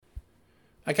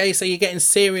Okay, so you're getting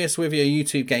serious with your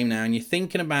YouTube game now and you're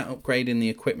thinking about upgrading the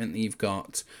equipment that you've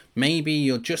got. Maybe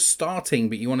you're just starting,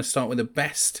 but you want to start with the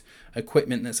best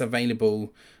equipment that's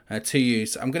available to you.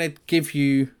 So I'm going to give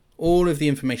you all of the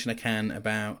information I can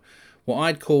about what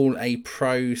I'd call a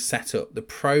pro setup. The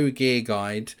Pro Gear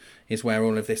Guide is where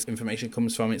all of this information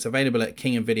comes from. It's available at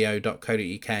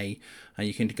kingofvideo.co.uk and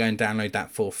you can go and download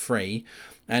that for free.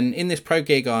 And in this Pro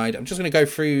Gear Guide, I'm just going to go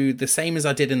through the same as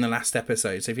I did in the last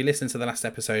episode. So if you listen to the last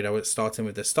episode, I was starting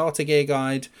with the Starter Gear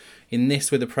Guide. In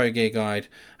this, with the Pro Gear Guide,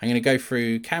 I'm going to go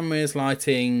through cameras,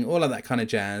 lighting, all of that kind of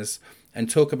jazz, and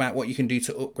talk about what you can do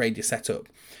to upgrade your setup.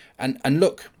 And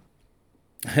look,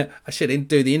 I should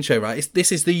do the intro right.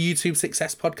 This is the YouTube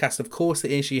Success Podcast. Of course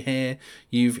it is.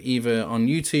 You've either on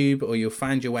YouTube or you'll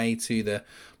find your way to the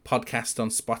podcast on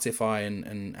Spotify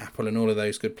and Apple and all of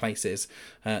those good places.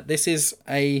 This is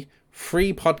a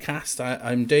free podcast.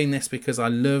 I'm doing this because I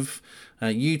love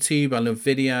YouTube. I love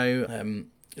video.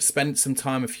 Spent some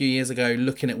time a few years ago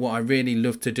looking at what I really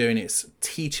love to do, and it's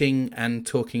teaching and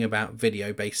talking about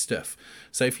video based stuff.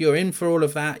 So if you're in for all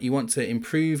of that, you want to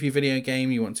improve your video game,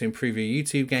 you want to improve your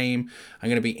YouTube game, I'm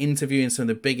going to be interviewing some of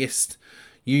the biggest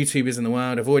YouTubers in the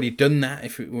world. I've already done that.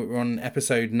 If we're on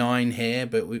episode 9 here,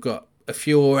 but we've got a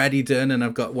few already done, and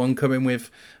I've got one coming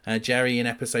with Jerry in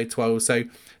episode 12. So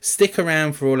stick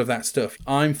around for all of that stuff.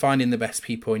 I'm finding the best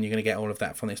people, and you're going to get all of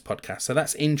that from this podcast. So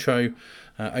that's intro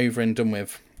over and done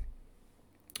with.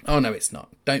 Oh no, it's not.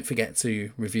 Don't forget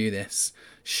to review this,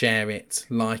 share it,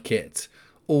 like it,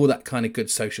 all that kind of good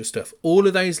social stuff. All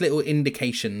of those little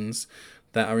indications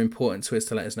that are important to us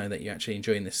to let us know that you're actually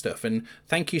enjoying this stuff. And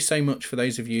thank you so much for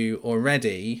those of you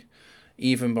already,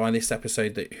 even by this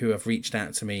episode, that who have reached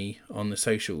out to me on the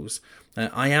socials.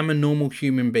 I am a normal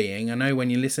human being. I know when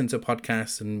you listen to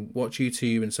podcasts and watch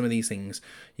YouTube and some of these things,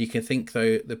 you can think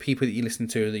though the people that you listen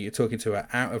to, that you're talking to, are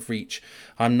out of reach.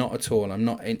 I'm not at all. I'm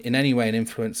not in any way an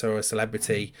influencer or a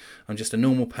celebrity. I'm just a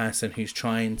normal person who's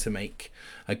trying to make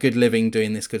a good living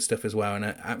doing this good stuff as well. And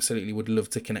I absolutely would love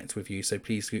to connect with you. So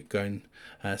please go and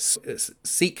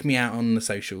seek me out on the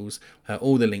socials.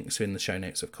 All the links are in the show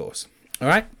notes, of course. All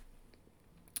right.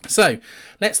 So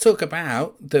let's talk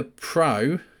about the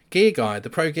Pro Gear Guide. The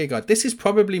Pro Gear Guide. This is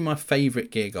probably my favourite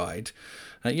gear guide.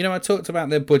 I talked about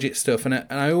the budget stuff, and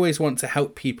I always want to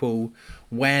help people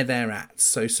where they're at.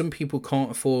 So some people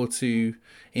can't afford to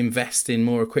invest in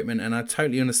more equipment, and I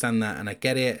totally understand that, and I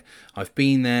get it. I've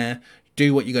been there.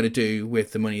 Do what you got to do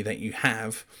with the money that you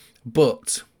have.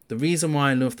 But the reason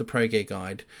why I love the Pro Gear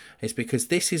Guide is because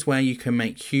this is where you can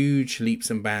make huge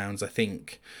leaps and bounds, I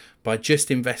think, by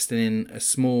just investing in a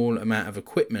small amount of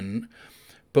equipment,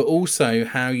 but also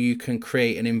how you can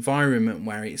create an environment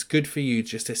where it's good for you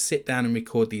just to sit down and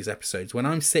record these episodes. When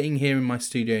I'm sitting here in my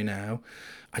studio now,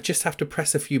 I just have to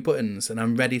press a few buttons and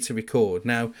I'm ready to record.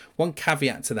 Now, one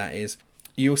caveat to that is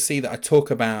you'll see that I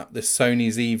talk about the Sony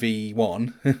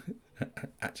ZV-1,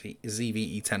 actually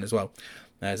ZV-E10 as well.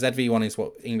 ZV-1 is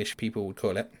what English people would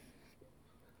call it.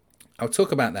 I'll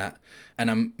talk about that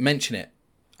and I'm mention it.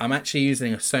 I'm actually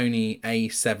using a Sony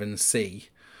A7C,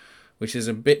 which is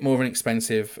a bit more of an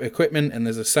expensive equipment, and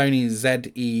there's a Sony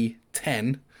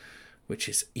ZE-10, which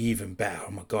is even better. Oh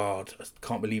my God, I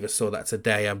can't believe I saw that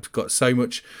today. I've got so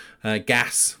much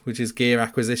gas, which is gear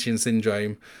acquisition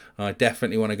syndrome. I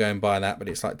definitely want to go and buy that, but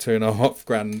it's like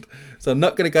 $2,500. So I'm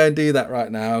not going to go and do that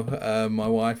right now. My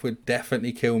wife would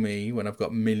definitely kill me when I've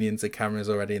got millions of cameras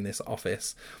already in this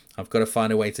office. I've got to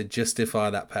find a way to justify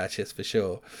that purchase for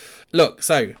sure. Look,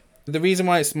 so the reason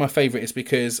why it's my favourite is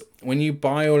because when you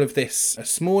buy all of this, a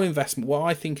small investment, what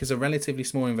I think is a relatively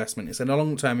small investment, it's a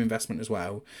long-term investment as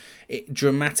well, it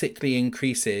dramatically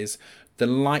increases the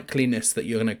likeliness that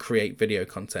you're going to create video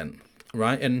content,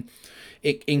 right? And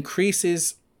it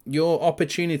increases your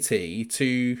opportunity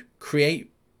to create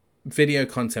video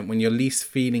content when you're least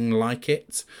feeling like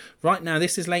it. Right now,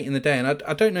 this is late in the day, and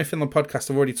I don't know if in the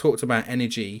podcast I've already talked about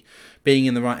energy, being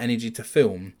in the right energy to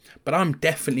film, but I'm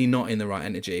definitely not in the right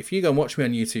energy. If you go and watch me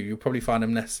on YouTube, you'll probably find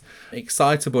I'm less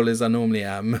excitable as I normally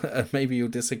am. Maybe you'll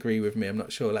disagree with me, I'm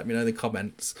not sure. Let me know in the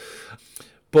comments.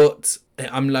 But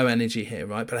I'm low energy here,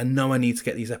 right? But I know I need to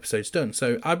get these episodes done.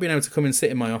 So I've been able to come and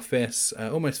sit in my office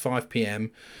almost 5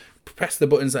 p.m, press the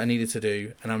buttons that I needed to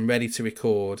do, and I'm ready to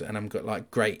record, and I'm got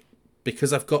like, great,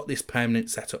 because I've got this permanent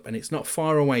setup and it's not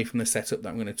far away from the setup that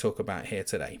I'm going to talk about here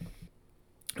today.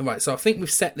 All right, so I think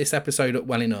we've set this episode up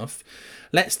well enough.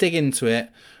 Let's dig into it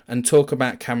and talk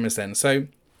about cameras then. So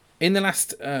in the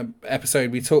last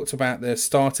episode, we talked about the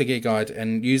Starter Gear Guide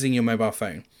and using your mobile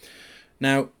phone.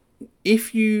 Now,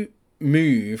 if you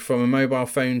move from a mobile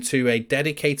phone to a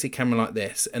dedicated camera like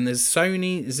this, and there's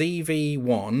Sony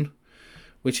ZV-1,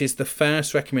 which is the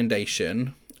first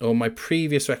recommendation, or my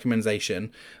previous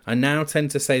recommendation, I now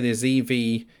tend to say the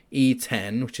ZV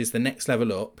E10, which is the next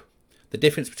level up. The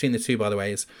difference between the two, by the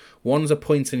way, is one's a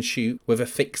point and shoot with a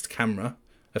fixed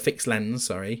lens,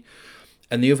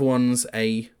 and the other one's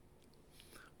I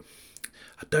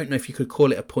don't know if you could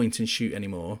call it a point and shoot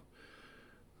anymore,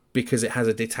 because it has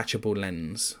a detachable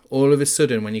lens. All of a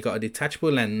sudden, when you've got a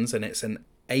detachable lens and it's an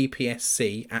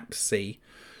APS-C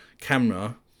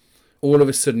camera, all of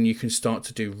a sudden you can start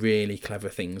to do really clever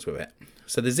things with it.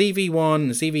 So the ZV-1,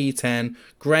 the ZV-10,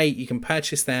 great. You can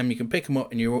purchase them, you can pick them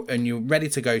up, and you're ready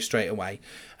to go straight away.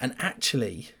 And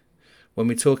actually, when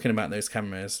we're talking about those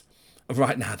cameras,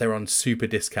 right now they're on super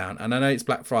discount. And I know it's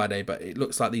Black Friday, but it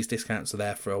looks like these discounts are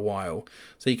there for a while.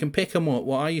 So you can pick them up.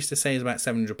 What I used to say is about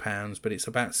 £700, but it's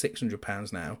about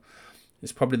 £600 now.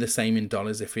 It's probably the same in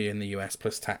dollars if you're in the US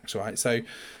plus tax, right? So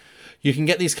you can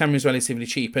get these cameras relatively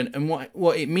cheap. And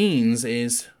what it means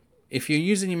is, if you're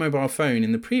using your mobile phone,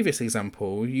 in the previous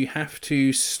example, you have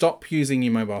to stop using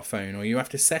your mobile phone, or you have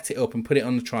to set it up and put it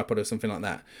on the tripod or something like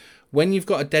that. When you've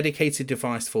got a dedicated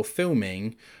device for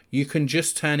filming, you can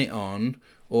just turn it on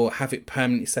or have it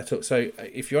permanently set up. So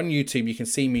if you're on YouTube, you can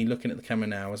see me looking at the camera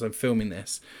now as I'm filming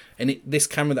this. And this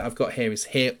camera that I've got here is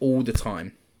here all the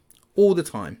time. All the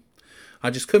time. I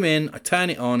just come in, I turn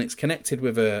it on, it's connected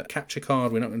with a capture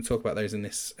card. We're not going to talk about those in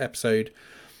this episode.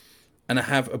 And I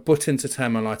have a button to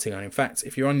turn my lighting on. In fact,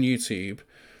 if you're on YouTube,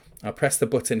 I press the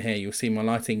button here, you'll see my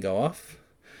lighting go off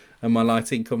and my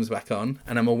lighting comes back on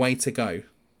and I'm away to go.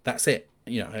 That's it.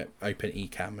 You know, I open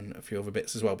Ecamm and a few other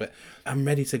bits as well, but I'm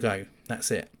ready to go.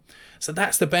 That's it. So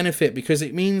that's the benefit, because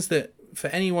it means that for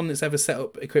anyone that's ever set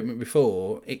up equipment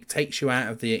before, it takes you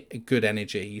out of the good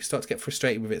energy. You start to get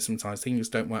frustrated with it sometimes. Things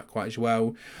don't work quite as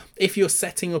well. If you're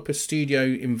setting up a studio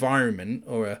environment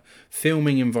or a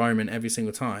filming environment every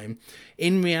single time,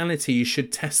 in reality, you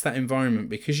should test that environment,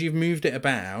 because you've moved it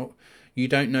about. You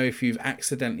don't know if you've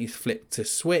accidentally flipped a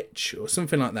switch or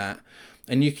something like that.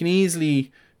 And you can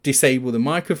easily disable the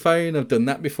microphone. I've done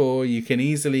that before. You can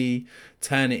easily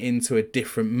turn it into a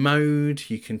different mode.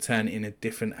 You can turn it in a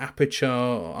different aperture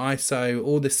or ISO,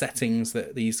 all the settings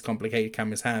that these complicated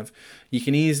cameras have. You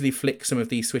can easily flick some of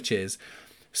these switches.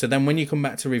 So then when you come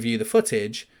back to review the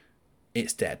footage,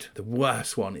 it's dead. The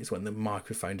worst one is when the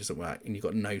microphone doesn't work and you've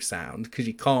got no sound, because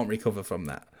you can't recover from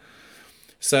that.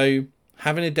 So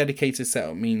having a dedicated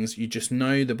setup means you just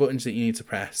know the buttons that you need to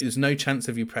press. There's no chance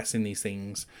of you pressing these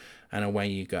things, and away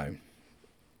you go.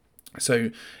 So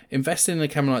investing in a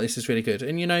camera like this is really good.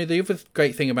 And you know, the other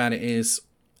great thing about it is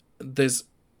there's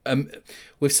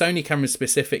with Sony cameras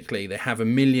specifically, they have a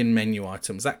million menu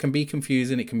items. That can be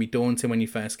confusing. It can be daunting when you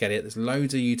first get it. There's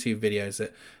loads of YouTube videos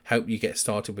that help you get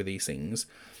started with these things.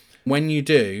 When you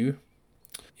do,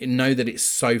 know that it's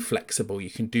so flexible. You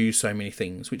can do so many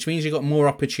things, which means you've got more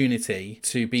opportunity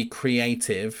to be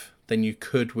creative than you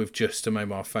could with just a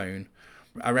mobile phone.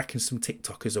 I reckon some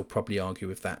TikTokers will probably argue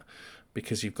with that,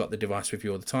 because you've got the device with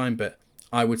you all the time. But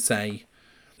I would say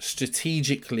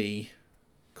strategically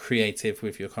creative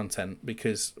with your content,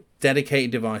 because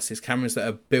dedicated devices, cameras that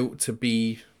are built to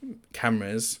be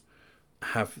cameras,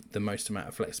 have the most amount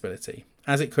of flexibility,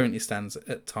 as it currently stands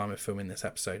at time of filming this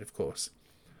episode, of course.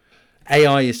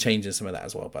 AI is changing some of that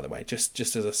as well, by the way, just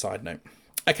as a side note.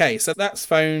 Okay, so that's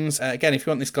phones. Again, if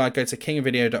you want this guide, go to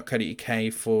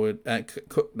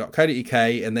kingofvideo.co.uk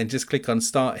and then just click on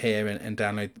start here and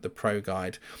download the pro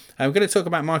guide. We're going to talk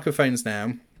about microphones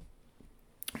now.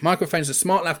 Microphones are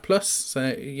SmartLav Plus,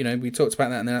 so you know we talked about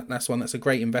that, and that's one that's a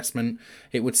great investment.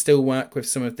 It would still work with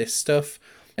some of this stuff.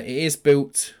 It is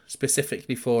built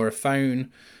specifically for a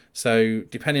phone, so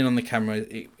depending on the camera,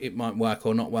 it might work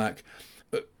or not work.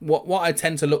 But what I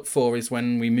tend to look for is,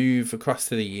 when we move across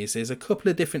to these, is a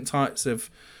couple of different types of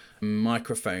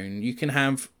microphone. You can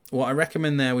have what I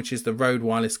recommend there, which is the Rode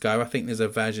Wireless Go. I think there's a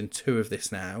version 2 of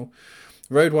this now.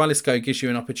 Rode Wireless Go gives you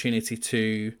an opportunity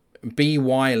to be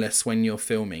wireless when you're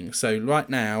filming. So right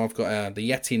now I've got the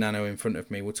Yeti Nano in front of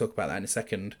me. We'll talk about that in a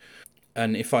second.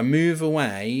 And if I move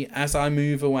away, as I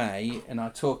move away and I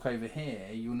talk over here,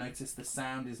 you'll notice the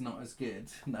sound is not as good.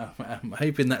 No, I'm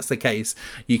hoping that's the case.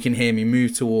 You can hear me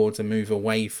move towards and move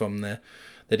away from the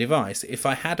device. If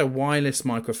I had a wireless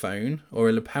microphone or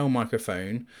a lapel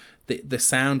microphone, the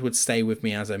sound would stay with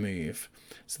me as I move.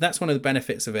 So that's one of the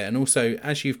benefits of it. And also,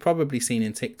 as you've probably seen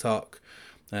in TikTok,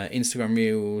 Instagram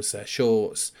Reels,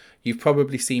 Shorts, you've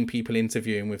probably seen people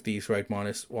interviewing with these Rode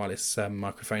wireless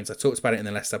microphones. I talked about it in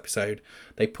the last episode.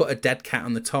 They put a dead cat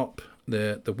on the top,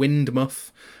 the wind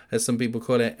muff, as some people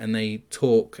call it, and they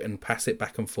talk and pass it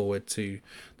back and forward to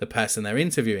the person they're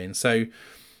interviewing. So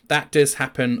that does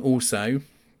happen also.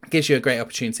 Gives you a great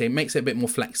opportunity. It makes it a bit more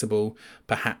flexible,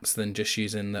 perhaps, than just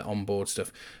using the onboard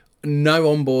stuff.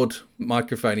 No onboard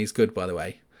microphone is good, by the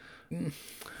way.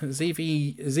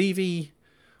 ZV1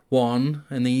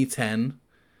 and the E10,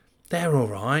 they're all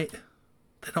right.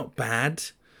 They're not bad.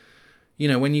 You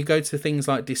know, when you go to things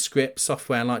like Descript,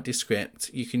 software like Descript,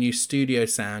 you can use Studio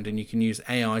Sound and you can use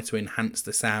AI to enhance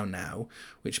the sound now,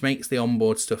 which makes the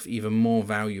onboard stuff even more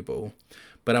valuable.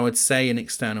 But I would say an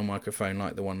external microphone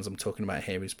like the ones I'm talking about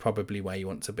here is probably where you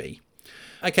want to be.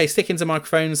 Okay, sticking to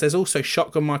microphones, there's also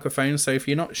shotgun microphones. So if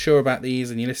you're not sure about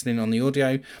these and you're listening on the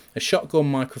audio, a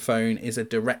shotgun microphone is a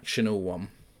directional one.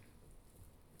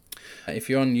 If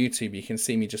you're on YouTube, you can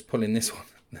see me just pulling this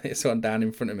one down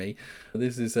in front of me.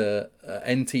 This is a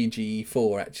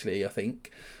NTG4 actually, I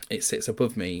think. It sits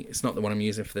above me. It's not the one I'm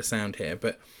using for the sound here,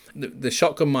 but the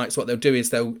shotgun mics, what they'll do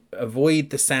is they'll avoid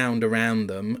the sound around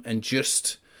them and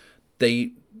just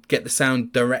they get the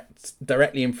sound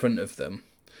directly in front of them.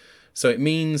 So it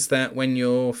means that when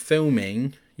you're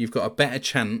filming, you've got a better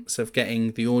chance of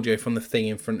getting the audio from the thing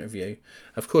in front of you.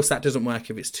 Of course, that doesn't work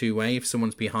if it's two-way, if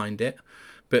someone's behind it.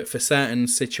 But for certain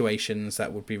situations,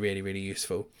 that would be really, really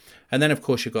useful. And then, of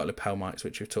course, you've got lapel mics,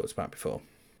 which we've talked about before.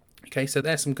 Okay, so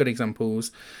there's some good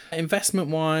examples.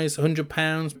 Investment-wise,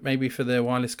 £100 maybe for the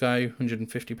Wireless Go,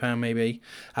 £150 maybe.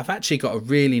 I've actually got a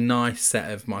really nice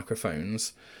set of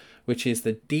microphones, which is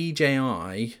the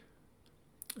DJI.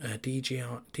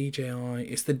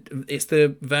 It's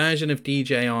the version of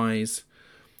DJI's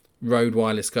Rode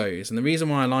Wireless Goes. And the reason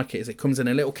why I like it is it comes in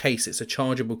a little case. It's a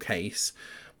chargeable case.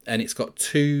 And it's got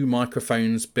two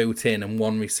microphones built in and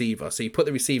one receiver. So you put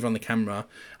the receiver on the camera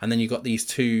and then you've got these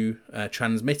two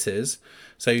transmitters.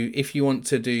 So if you want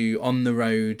to do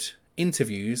on-the-road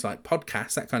interviews, like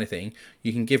podcasts, that kind of thing,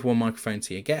 you can give one microphone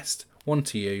to your guest, one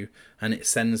to you, and it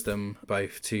sends them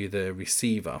both to the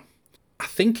receiver. I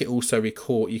think it also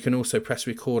you can also press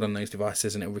record on those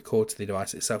devices and it'll record to the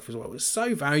device itself as well. It's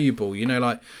so valuable. You know,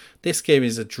 like this gear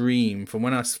is a dream from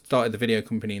when I started the video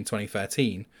company in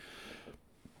 2013.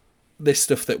 This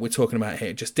stuff that we're talking about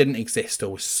here just didn't exist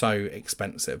or was so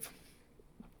expensive.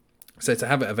 So to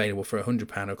have it available for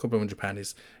 £100 or a couple of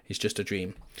 £100 is just a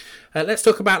dream. Let's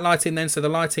talk about lighting then. So the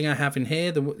lighting I have in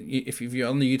here, if you're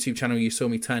on the YouTube channel, you saw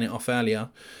me turn it off earlier.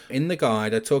 In the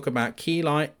guide, I talk about key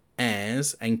light,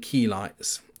 airs, and key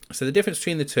lights. So the difference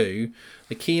between the two,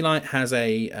 the key light has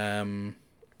a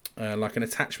like an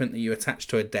attachment that you attach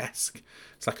to a desk.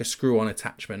 It's like a screw-on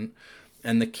attachment.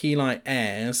 And the key light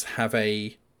airs have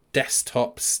a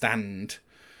desktop stand,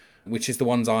 which is the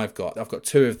ones I've got. I've got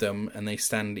two of them and they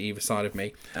stand either side of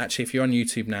me. Actually, if you're on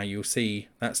YouTube now, you'll see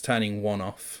that's turning one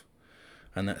off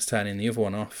and that's turning the other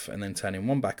one off and then turning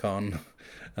one back on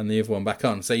and the other one back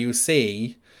on. So you'll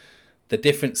see the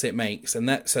difference it makes.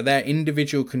 And so they're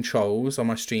individual controls on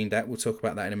my Stream Deck. We'll talk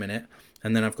about that in a minute.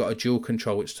 And then I've got a dual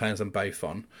control which turns them both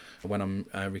on. When I'm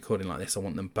recording like this, I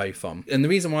want them both on. And the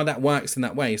reason why that works in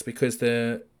that way is because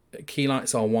the key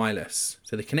lights are wireless.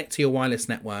 So they connect to your wireless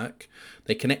network.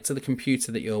 They connect to the computer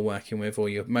that you're working with or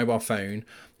your mobile phone.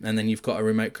 And then you've got a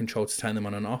remote control to turn them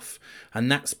on and off.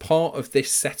 And that's part of this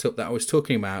setup that I was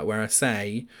talking about where I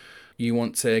say you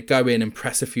want to go in and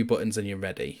press a few buttons and you're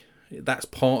ready. That's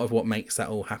part of what makes that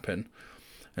all happen.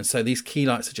 And so these key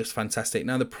lights are just fantastic.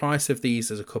 Now the price of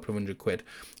these is a couple of £100.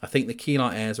 I think the key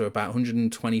light airs are about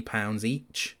 £120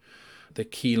 each. The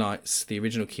key lights, the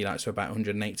original key lights, are about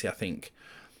 180, I think.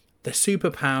 They're super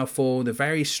powerful. They're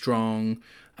very strong.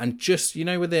 And just, you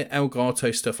know, with the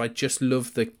Elgato stuff, I just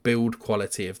love the build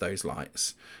quality of those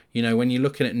lights. You know, when you're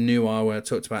looking at Neewer, where I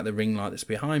talked about the ring light that's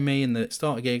behind me in the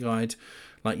Starter Gear Guide,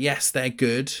 like, yes, they're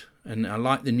good. And I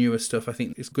like the newer stuff. I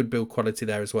think it's good build quality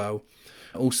there as well.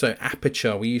 Also,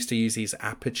 Aputure. We used to use these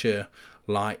Aputure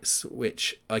lights,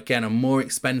 which again are more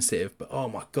expensive, but oh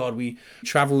my god, we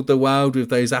traveled the world with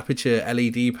those Aputure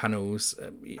LED panels,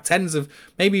 tens of,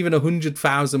 maybe even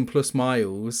 100,000 plus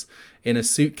miles in a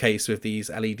suitcase with these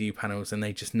LED panels, and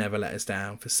they just never let us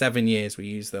down. For 7 years we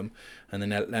used them and they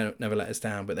never let us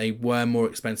down, but they were more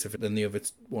expensive than the other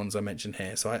ones I mentioned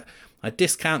here. So I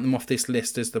discount them off this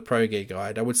list as the Pro Gear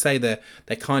Guide. I would say they're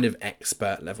kind of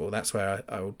expert level. That's where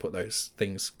I would put those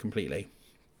things completely.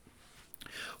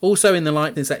 Also in the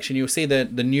lighting section, you'll see the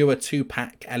Neewer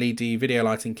 2-pack LED video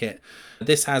lighting kit.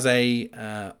 This has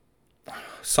a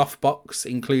softbox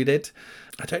included.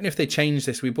 I don't know if they changed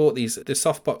this. We bought these. The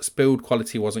softbox build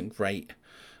quality wasn't great.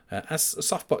 As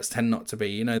softbox tend not to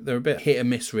be. You know, they're a bit hit and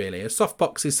miss really. A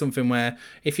softbox is something where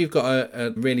if you've got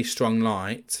a really strong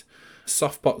light,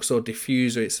 softbox or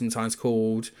diffuser it's sometimes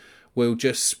called, will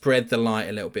just spread the light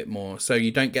a little bit more. So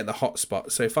you don't get the hot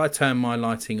spot. So if I turn my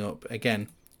lighting up, again,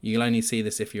 You'll only see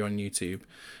this if you're on YouTube.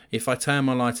 If I turn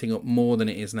my lighting up more than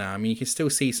it is now, I mean, you can still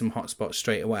see some hotspots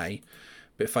straight away,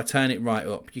 but if I turn it right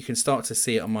up, you can start to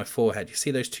see it on my forehead. You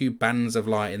see those two bands of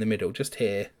light in the middle, just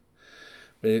here.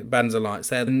 Bands of lights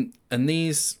there. And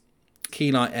these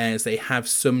Keylight Airs, they have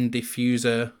some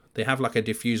diffuser. They have like a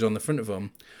diffuser on the front of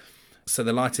them. So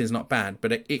the lighting is not bad,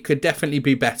 but it could definitely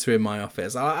be better in my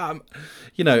office. I'm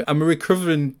a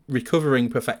recovering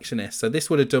perfectionist, so this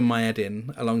would have done my head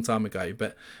in a long time ago.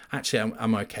 But actually,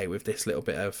 I'm okay with this little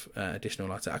bit of additional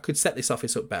lighting. I could set this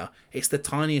office up better. It's the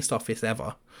tiniest office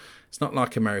ever. It's not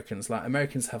like Americans. Like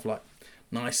Americans have like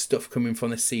nice stuff coming from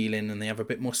the ceiling, and they have a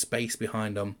bit more space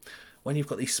behind them. When you've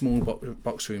got these small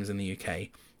box rooms in the UK,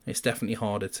 it's definitely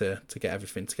harder to get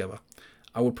everything together.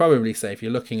 I would probably say if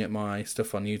you're looking at my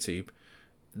stuff on YouTube,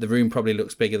 the room probably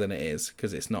looks bigger than it is,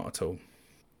 because it's not at all.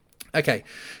 Okay,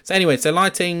 so anyway, so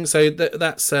lighting, so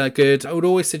that's good. I would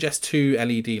always suggest 2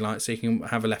 LED lights so you can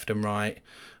have a left and right.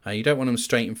 You don't want them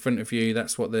straight in front of you.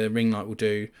 That's what the ring light will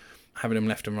do. Having them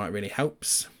left and right really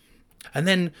helps. And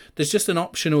then there's just an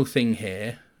optional thing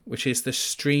here, which is the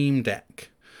Stream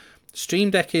Deck. Stream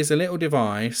Deck is a little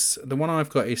device. The one I've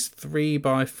got is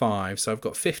 3x5, so I've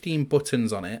got 15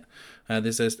 buttons on it.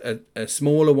 There's a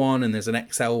smaller one, and there's an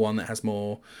XL one that has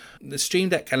more. The Stream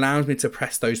Deck allows me to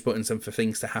press those buttons and for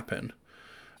things to happen.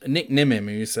 Nick Nimim,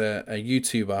 who's a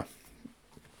YouTuber,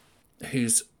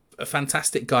 who's a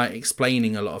fantastic guy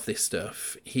explaining a lot of this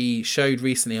stuff. He showed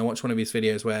recently, I watched one of his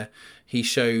videos where he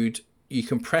showed you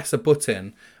can press a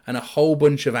button and a whole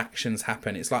bunch of actions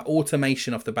happen. It's like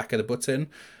automation off the back of the button.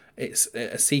 It's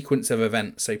a sequence of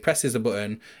events. So he presses a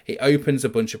button, it opens a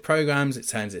bunch of programs, it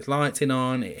turns its lighting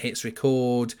on, it hits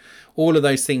record, all of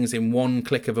those things in one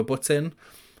click of a button,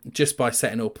 just by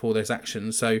setting up all those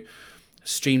actions. So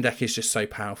Stream Deck is just so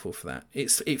powerful for that.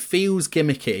 It feels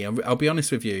gimmicky. I'll be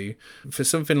honest with you, for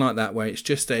something like that where it's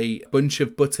just a bunch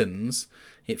of buttons,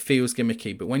 it feels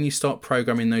gimmicky. But when you start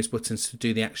programming those buttons to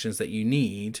do the actions that you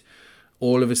need,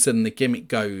 all of a sudden the gimmick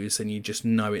goes and you just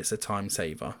know it's a time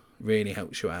saver. Really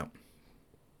helps you out.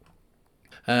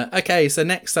 Okay, so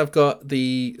next I've got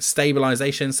the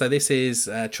stabilization. So this is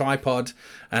a tripod,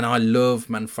 and I love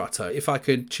Manfrotto. If I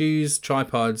could choose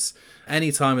tripods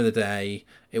any time of the day,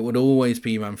 it would always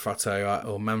be Manfrotto,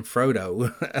 or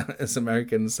Manfrotto, as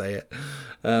Americans say it.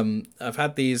 I've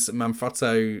had these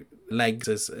Manfrotto legs,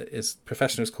 as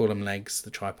professionals call them, legs, the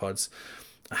tripods.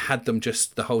 I had them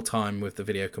just the whole time with the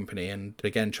video company, and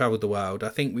again travelled the world. I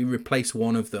think we replaced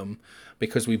one of them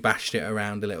because we bashed it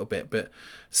around a little bit, but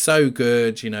so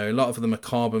good. A lot of them are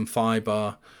carbon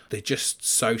fibre. They're just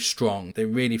so strong. They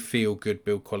really feel good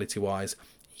build quality wise.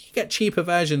 You get cheaper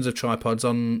versions of tripods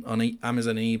on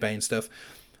Amazon and eBay and stuff.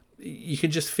 You can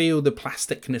just feel the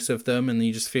plasticness of them, and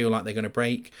you just feel like they're going to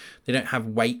break. They don't have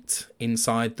weight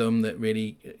inside them that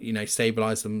really,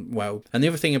 stabilize them well. And the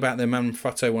other thing about the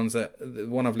Manfrotto ones, that the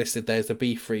one I've listed there is the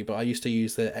B3, but I used to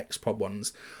use the X-Pod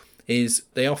ones, is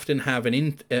they often have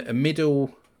a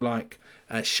middle, like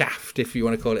a shaft, if you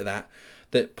want to call it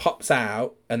that pops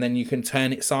out, and then you can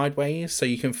turn it sideways, so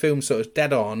you can film sort of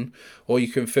dead on, or you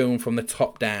can film from the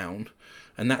top down.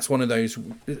 And that's one of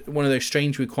those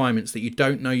strange requirements that you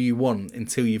don't know you want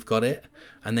until you've got it,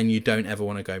 and then you don't ever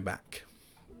want to go back.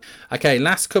 Okay,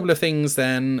 last couple of things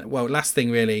then. Well, last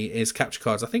thing really is capture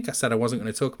cards. I think I said I wasn't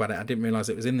going to talk about it. I didn't realise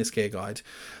it was in this gear guide.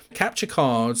 Capture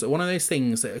cards are one of those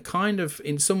things that are kind of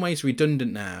in some ways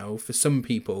redundant now for some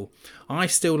people. I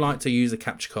still like to use a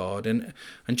capture card, and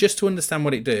just to understand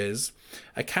what it does,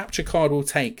 a capture card will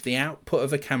take the output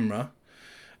of a camera.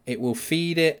 It will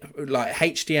feed it like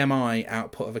HDMI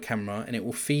output of a camera, and it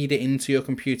will feed it into your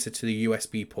computer to the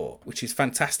USB port, which is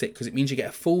fantastic because it means you get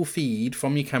a full feed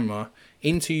from your camera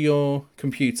into your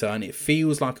computer, and it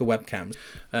feels like a webcam.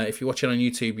 If you're watching on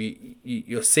YouTube,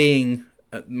 you're seeing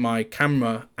my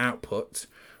camera output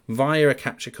via a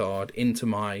capture card into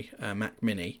my Mac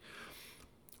Mini,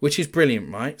 which is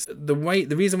brilliant, right? The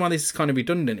reason why this is kind of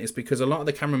redundant is because a lot of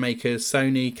the camera makers,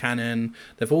 Sony, Canon,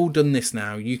 they've all done this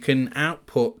now. You can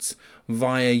output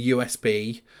via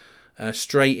USB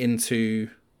straight into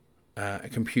a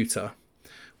computer.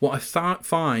 What I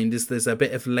find is there's a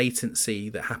bit of latency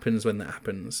that happens when that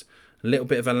happens. A little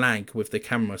bit of a lag with the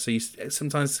camera. So you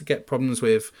sometimes get problems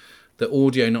with the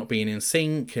audio not being in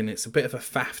sync, and it's a bit of a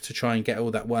faff to try and get all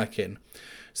that working.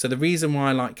 So the reason why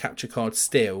I like capture cards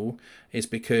still is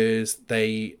because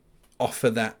they offer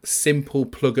that simple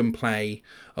plug and play,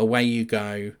 away you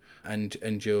go, and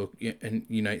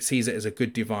it sees it as a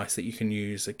good device that you can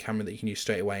use, a camera that you can use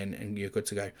straight away, and you're good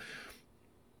to go.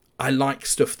 I like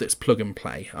stuff that's plug and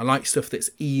play. I like stuff that's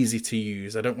easy to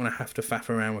use. I don't want to have to faff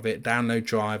around with it, download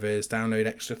drivers, download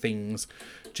extra things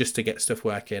just to get stuff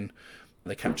working.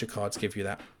 The capture cards give you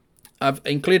that. I've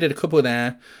included a couple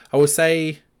there. I would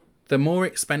say the more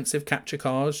expensive capture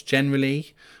cards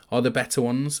generally are the better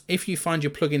ones. If you find you're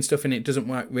plugging stuff in, it doesn't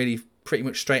work really pretty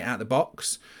much straight out the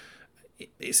box,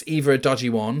 it's either a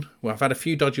dodgy one. Well, I've had a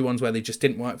few dodgy ones where they just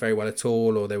didn't work very well at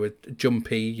all, or they were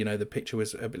jumpy, the picture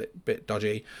was a bit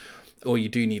dodgy, or you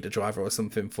do need a driver or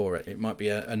something for it. It might be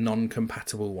a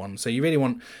non-compatible one. So you really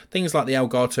want things like the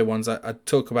Elgato ones. I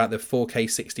talk about the 4K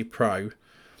 60 Pro,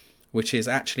 which is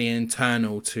actually an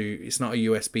internal it's not a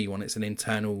USB one, it's an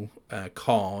internal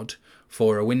card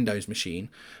for a Windows machine.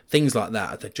 Things like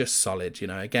that, they're just solid.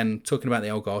 Again, talking about the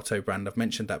Elgato brand, I've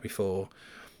mentioned that before.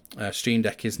 Stream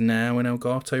Deck is now an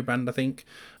Elgato brand, I think.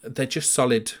 They're just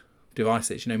solid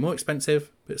devices, more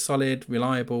expensive, but solid,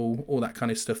 reliable, all that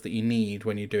kind of stuff that you need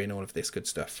when you're doing all of this good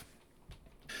stuff.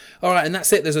 All right, and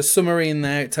that's it. There's a summary in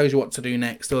there. It tells you what to do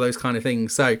next, all those kind of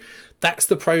things. So that's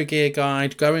the Pro Gear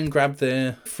Guide. Go and grab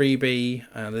the freebie.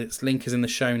 This link is in the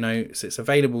show notes. It's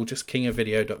available just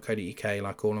kingofvideo.co.uk,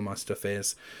 like all of my stuff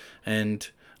is. And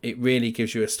it really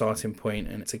gives you a starting point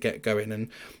and to get going. And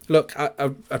look,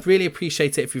 I'd really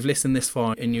appreciate it if you've listened this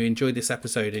far and you enjoyed this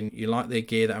episode and you like the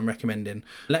gear that I'm recommending.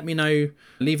 Let me know.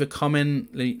 Leave a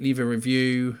comment, leave a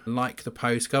review, like the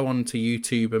post, go on to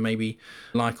YouTube and maybe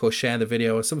like or share the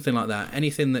video or something like that.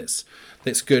 Anything that's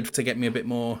good to get me a bit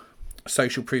more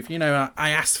social proof. I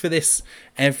ask for this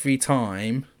every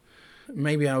time.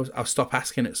 Maybe I'll stop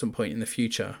asking at some point in the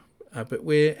future. But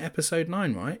we're episode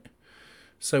 9, right?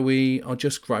 So we are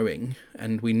just growing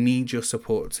and we need your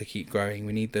support to keep growing.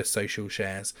 We need the social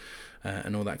shares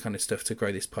and all that kind of stuff to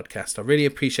grow this podcast. I really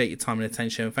appreciate your time and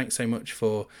attention. Thanks so much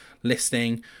for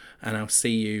listening, and I'll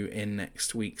see you in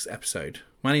next week's episode.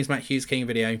 My name is Matt Hughes, King of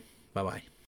Video. Bye-bye.